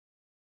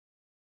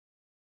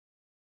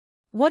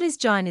What is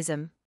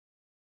Jainism?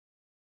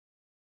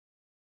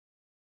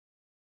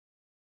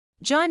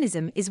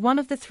 Jainism is one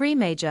of the three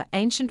major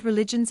ancient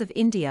religions of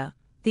India,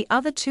 the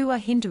other two are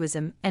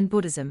Hinduism and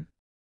Buddhism.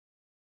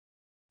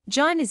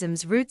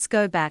 Jainism's roots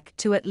go back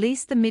to at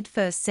least the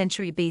mid-1st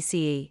century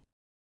BCE.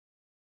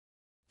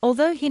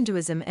 Although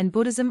Hinduism and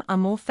Buddhism are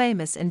more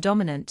famous and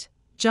dominant,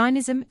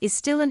 Jainism is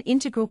still an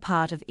integral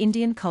part of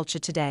Indian culture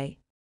today.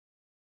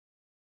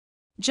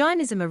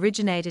 Jainism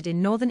originated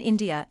in northern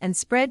India and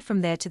spread from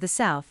there to the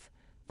south,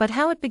 but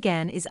how it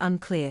began is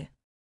unclear.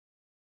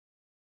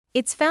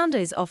 Its founder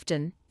is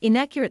often,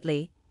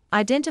 inaccurately,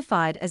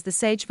 identified as the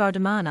sage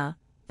Vardhamana,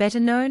 better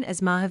known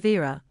as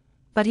Mahavira,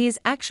 but he is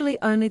actually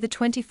only the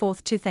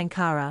 24th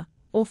Tirthankara,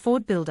 or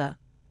ford builder,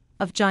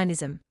 of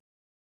Jainism.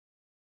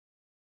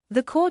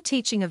 The core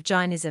teaching of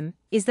Jainism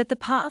is that the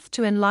path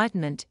to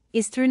enlightenment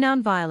is through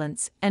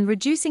non-violence and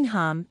reducing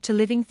harm to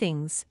living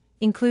things,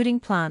 including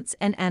plants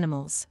and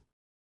animals.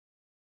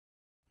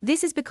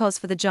 This is because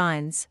for the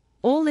Jains,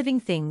 all living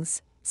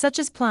things, such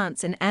as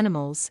plants and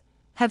animals,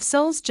 have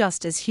souls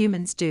just as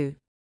humans do.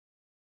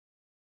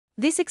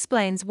 This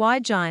explains why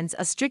Jains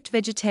are strict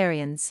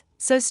vegetarians,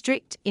 so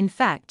strict, in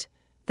fact,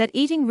 that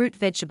eating root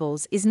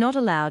vegetables is not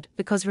allowed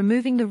because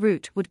removing the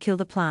root would kill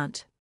the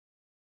plant.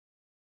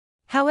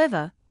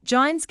 However,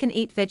 Jains can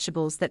eat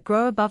vegetables that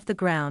grow above the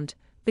ground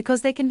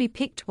because they can be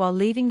picked while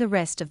leaving the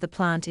rest of the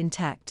plant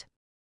intact.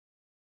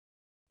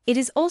 It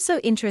is also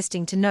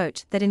interesting to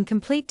note that in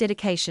complete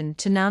dedication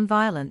to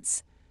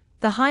non-violence,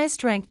 the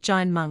highest-ranked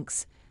Jain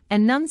monks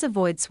and nuns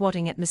avoid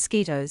swatting at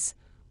mosquitoes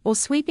or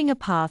sweeping a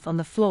path on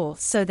the floor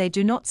so they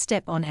do not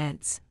step on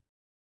ants.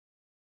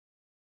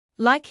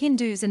 Like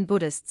Hindus and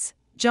Buddhists,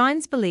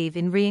 Jains believe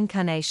in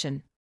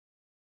reincarnation.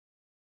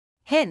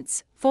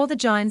 Hence, for the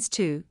Jains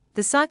too,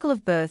 the cycle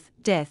of birth,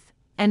 death,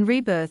 and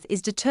rebirth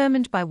is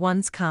determined by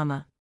one's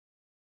karma.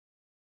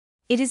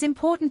 It is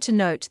important to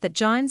note that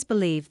Jains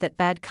believe that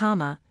bad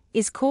karma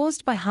is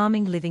caused by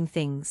harming living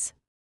things.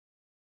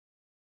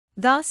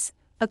 Thus,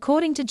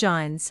 according to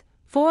Jains,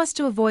 for us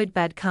to avoid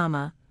bad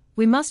karma,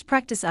 we must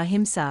practice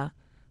ahimsa,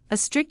 a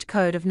strict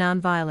code of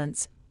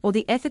non-violence, or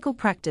the ethical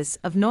practice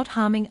of not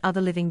harming other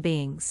living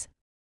beings.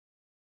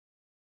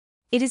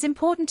 It is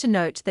important to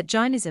note that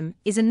Jainism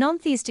is a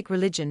non-theistic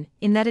religion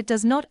in that it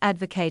does not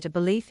advocate a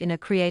belief in a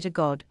creator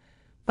god,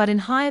 but in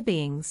higher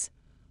beings,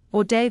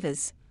 or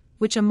devas,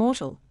 which are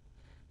mortal,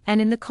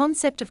 and in the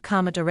concept of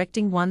karma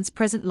directing one's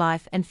present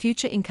life and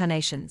future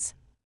incarnations.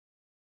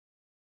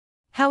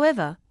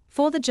 However,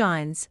 for the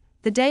Jains,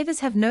 the devas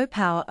have no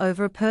power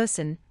over a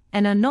person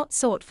and are not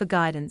sought for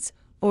guidance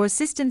or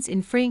assistance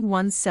in freeing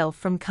one's self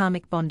from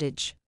karmic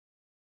bondage.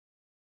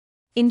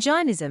 In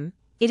Jainism,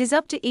 it is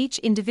up to each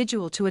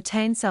individual to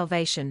attain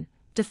salvation,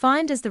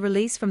 defined as the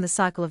release from the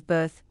cycle of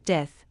birth,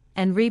 death,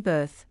 and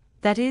rebirth,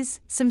 that is,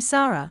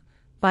 samsara,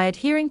 by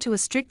adhering to a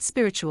strict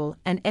spiritual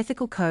and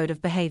ethical code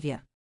of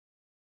behavior.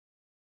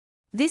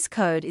 This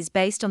code is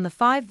based on the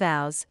 5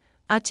 vows,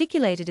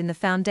 articulated in the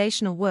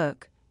foundational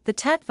work, the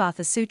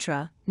Tattvartha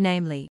Sutra,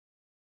 namely,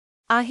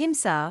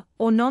 ahimsa,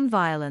 or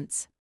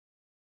non-violence,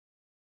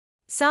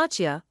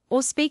 satya,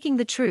 or speaking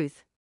the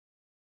truth,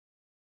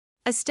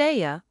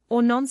 asteya,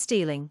 or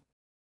non-stealing,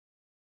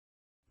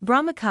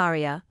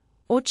 brahmacharya,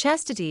 or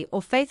chastity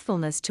or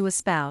faithfulness to a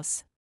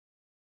spouse,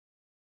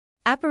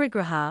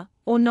 aparigraha,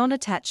 or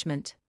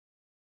non-attachment.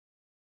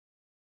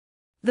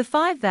 The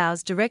 5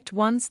 vows direct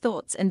one's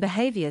thoughts and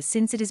behavior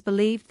since it is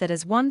believed that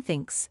as one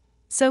thinks,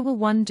 so will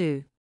one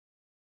do.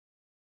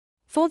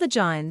 For the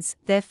Jains,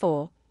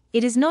 therefore,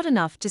 it is not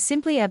enough to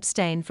simply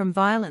abstain from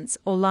violence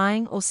or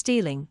lying or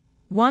stealing,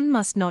 one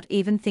must not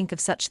even think of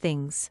such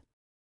things.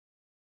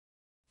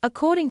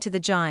 According to the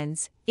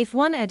Jains, if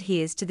one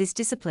adheres to this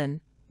discipline,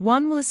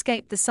 one will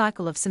escape the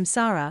cycle of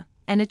samsara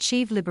and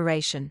achieve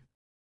liberation.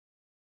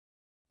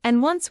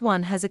 And once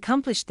one has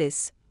accomplished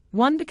this,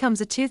 one becomes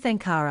a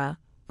Tirthankara,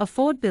 a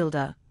ford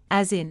builder,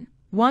 as in,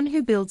 one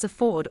who builds a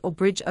ford or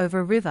bridge over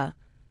a river,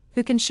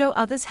 who can show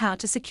others how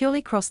to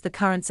securely cross the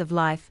currents of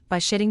life by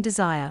shedding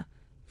desire,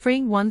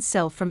 freeing one's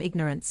self from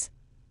ignorance,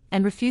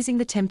 and refusing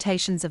the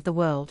temptations of the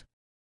world.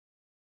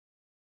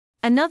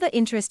 Another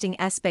interesting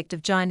aspect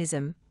of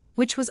Jainism,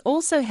 which was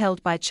also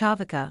held by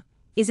Charvaka,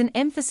 is an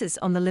emphasis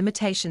on the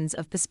limitations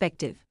of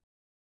perspective.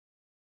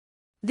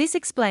 This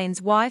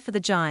explains why for the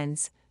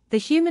Jains, the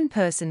human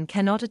person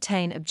cannot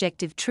attain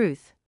objective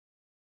truth.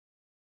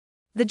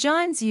 The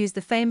Jains use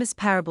the famous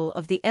parable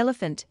of the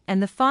elephant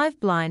and the 5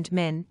 blind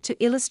men to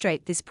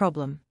illustrate this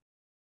problem.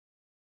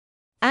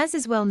 As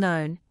is well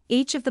known,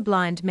 each of the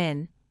blind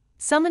men,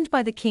 summoned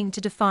by the king to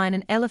define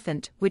an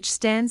elephant which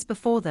stands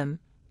before them,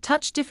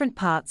 touch different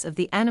parts of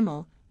the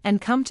animal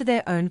and come to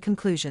their own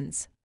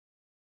conclusions.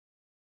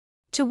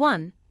 To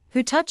one,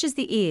 who touches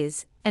the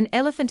ears, an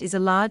elephant is a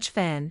large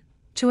fan,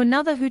 to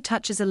another who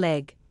touches a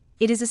leg,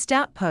 it is a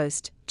stout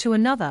post, to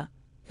another,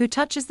 who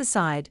touches the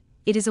side,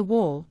 it is a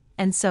wall,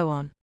 and so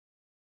on.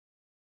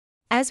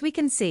 As we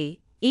can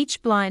see,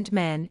 each blind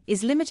man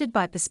is limited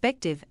by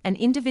perspective and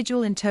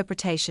individual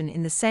interpretation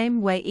in the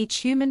same way each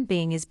human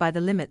being is by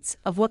the limits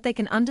of what they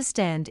can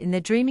understand in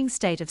their dreaming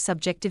state of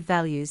subjective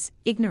values,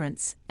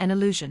 ignorance, and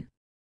illusion.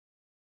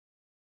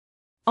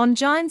 On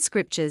Jain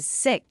scriptures,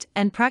 sect,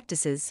 and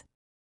practices.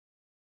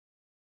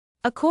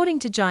 According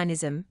to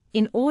Jainism,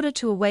 in order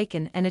to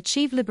awaken and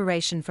achieve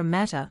liberation from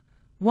matter,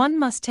 one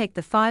must take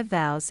the 5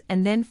 vows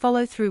and then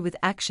follow through with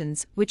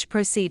actions which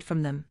proceed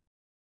from them.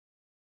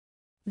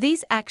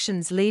 These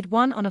actions lead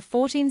one on a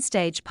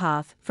 14-stage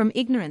path from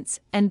ignorance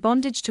and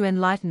bondage to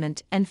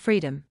enlightenment and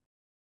freedom.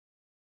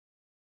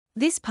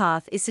 This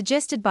path is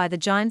suggested by the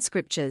Jain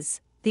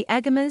scriptures, the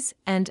Agamas,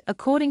 and,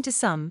 according to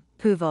some,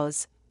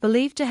 Purvas,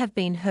 believed to have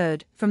been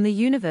heard from the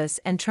universe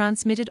and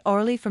transmitted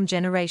orally from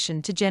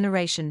generation to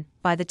generation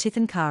by the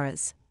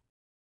Tirthankaras.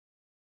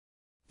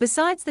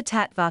 Besides the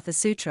Tattvartha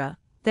Sutra,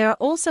 there are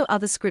also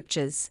other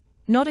scriptures,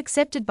 not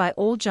accepted by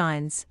all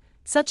Jains,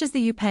 such as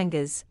the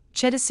Upangas,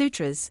 Cheda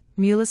Sutras,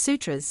 Mula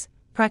Sutras,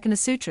 Prakana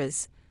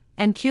Sutras,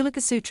 and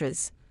Kulika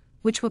Sutras,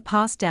 which were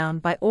passed down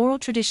by oral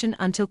tradition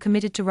until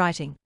committed to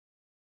writing.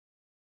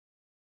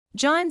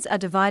 Jains are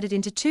divided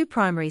into 2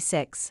 primary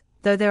sects,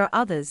 though there are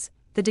others,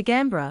 the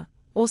Digambara,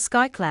 or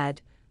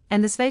sky-clad,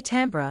 and the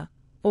Svetambara,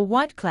 or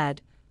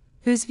white-clad,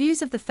 whose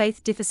views of the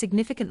faith differ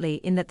significantly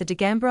in that the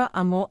Digambara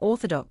are more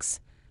orthodox,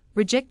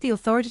 reject the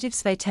authoritative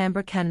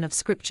Svetambara canon of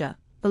scripture,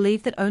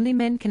 believe that only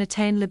men can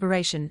attain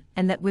liberation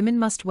and that women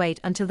must wait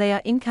until they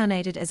are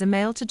incarnated as a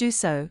male to do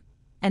so,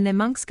 and their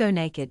monks go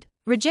naked,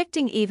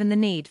 rejecting even the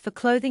need for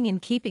clothing in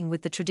keeping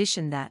with the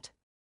tradition that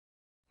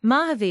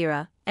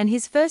Mahavira and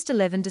his first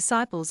 11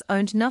 disciples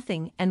owned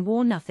nothing and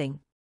wore nothing.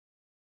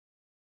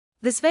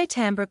 The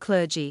Svetambara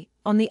clergy,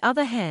 on the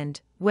other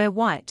hand, wear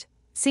white,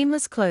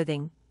 seamless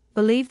clothing,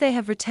 believe they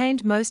have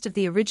retained most of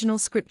the original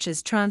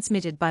scriptures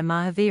transmitted by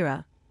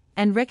Mahavira,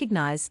 and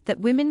recognize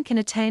that women can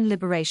attain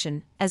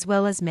liberation as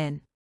well as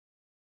men.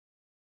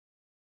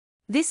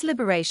 This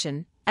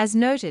liberation, as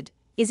noted,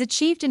 is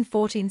achieved in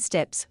 14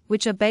 steps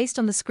which are based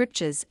on the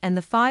scriptures and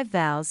the 5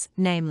 vows,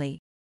 namely.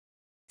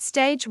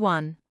 Stage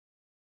 1.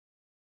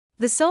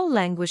 The soul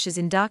languishes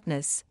in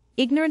darkness,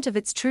 ignorant of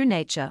its true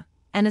nature,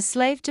 and a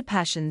slave to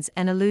passions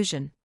and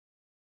illusion.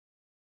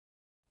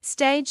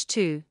 Stage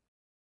 2.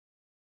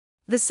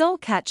 The soul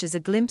catches a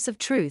glimpse of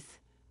truth,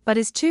 but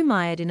is too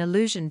mired in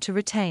illusion to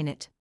retain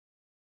it.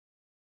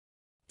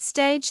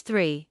 Stage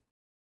 3.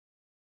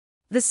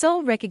 The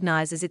soul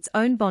recognizes its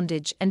own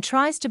bondage and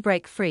tries to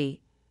break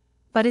free,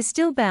 but is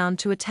still bound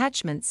to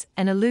attachments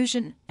and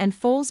illusion and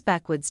falls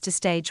backwards to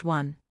stage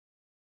 1.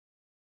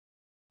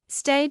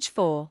 Stage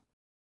 4.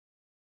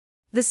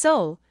 The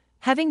soul,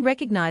 having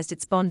recognized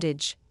its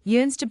bondage,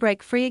 yearns to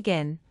break free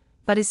again,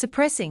 but is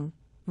suppressing,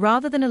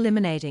 rather than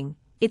eliminating,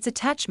 its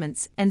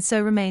attachments and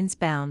so remains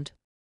bound.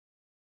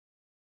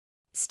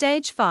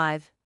 Stage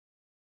 5.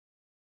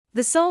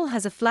 The soul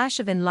has a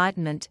flash of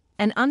enlightenment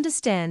and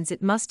understands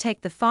it must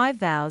take the 5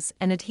 vows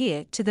and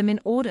adhere to them in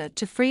order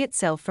to free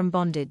itself from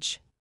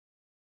bondage.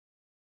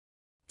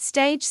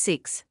 Stage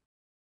 6.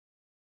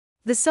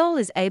 The soul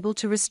is able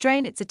to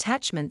restrain its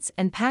attachments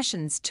and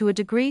passions to a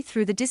degree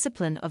through the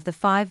discipline of the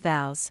 5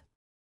 vows.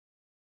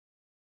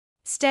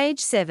 Stage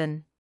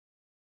 7.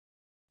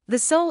 The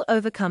soul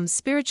overcomes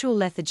spiritual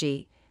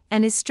lethargy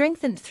and is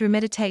strengthened through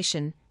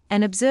meditation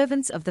and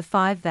observance of the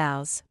 5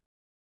 vows.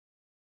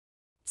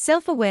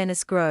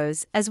 Self-awareness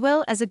grows as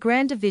well as a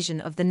grander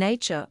vision of the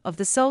nature of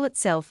the soul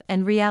itself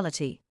and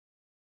reality.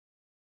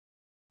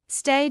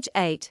 Stage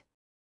 8.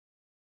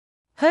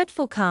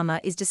 Hurtful karma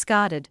is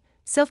discarded,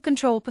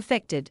 self-control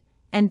perfected,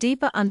 and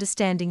deeper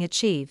understanding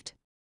achieved.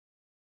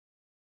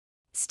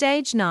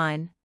 Stage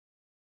 9.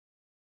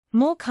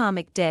 More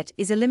karmic debt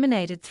is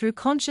eliminated through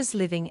conscious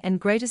living and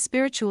greater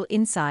spiritual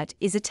insight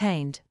is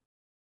attained.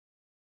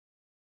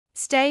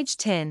 Stage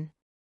 10.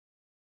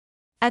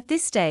 At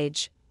this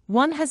stage,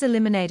 one has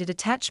eliminated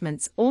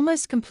attachments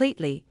almost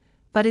completely,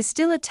 but is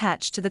still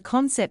attached to the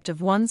concept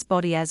of one's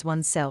body as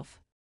oneself.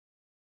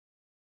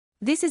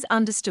 This is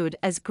understood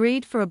as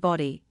greed for a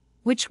body,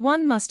 which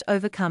one must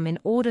overcome in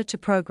order to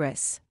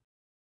progress.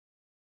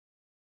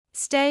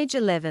 Stage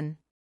 11.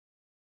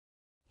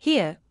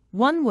 Here,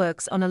 one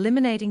works on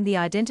eliminating the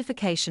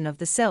identification of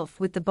the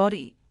self with the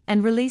body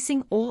and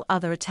releasing all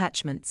other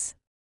attachments.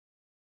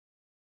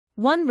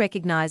 One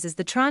recognizes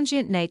the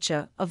transient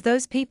nature of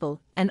those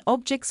people and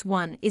objects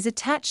one is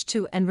attached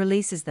to and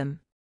releases them.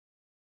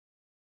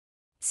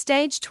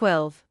 Stage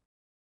 12.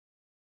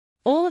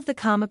 All of the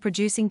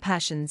karma-producing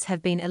passions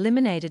have been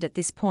eliminated at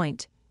this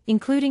point,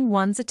 including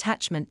one's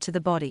attachment to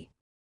the body.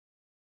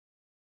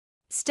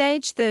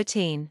 Stage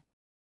 13.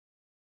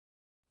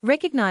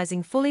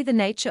 Recognizing fully the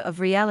nature of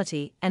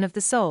reality and of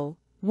the soul,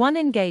 one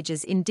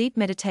engages in deep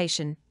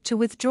meditation to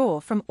withdraw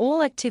from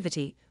all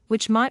activity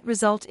which might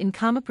result in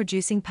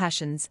karma-producing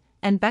passions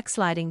and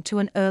backsliding to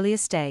an earlier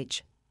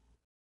stage.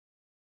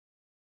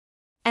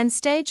 And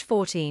stage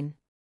 14.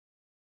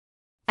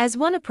 As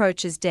one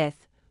approaches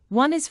death,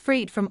 one is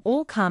freed from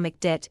all karmic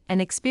debt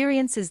and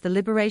experiences the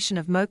liberation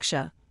of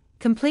moksha,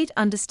 complete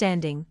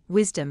understanding,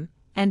 wisdom,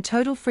 and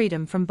total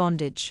freedom from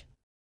bondage.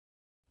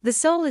 The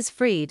soul is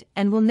freed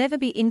and will never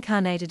be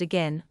incarnated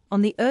again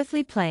on the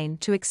earthly plane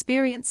to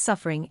experience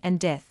suffering and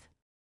death.